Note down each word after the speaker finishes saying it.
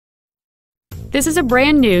This is a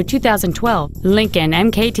brand new 2012 Lincoln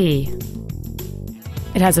MKT.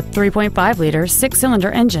 It has a 3.5-liter six-cylinder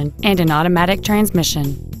engine and an automatic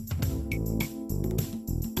transmission.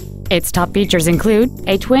 Its top features include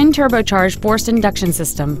a twin-turbocharged forced induction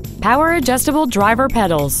system, power-adjustable driver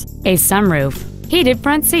pedals, a sunroof, heated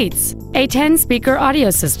front seats, a 10-speaker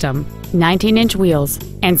audio system, 19-inch wheels,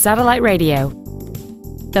 and satellite radio.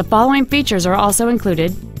 The following features are also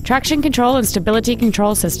included: traction control and stability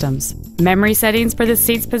control systems, memory settings for the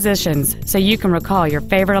seat's positions so you can recall your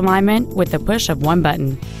favorite alignment with the push of one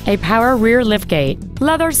button, a power rear liftgate,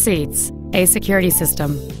 leather seats, a security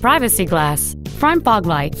system, privacy glass, front fog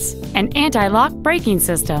lights, an anti-lock braking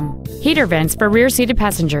system, heater vents for rear-seated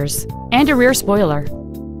passengers, and a rear spoiler.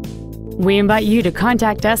 We invite you to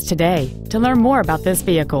contact us today to learn more about this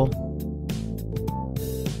vehicle.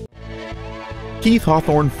 Keith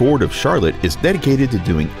Hawthorne Ford of Charlotte is dedicated to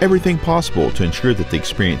doing everything possible to ensure that the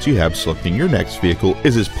experience you have selecting your next vehicle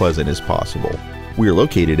is as pleasant as possible. We are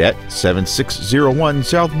located at 7601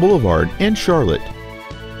 South Boulevard in Charlotte.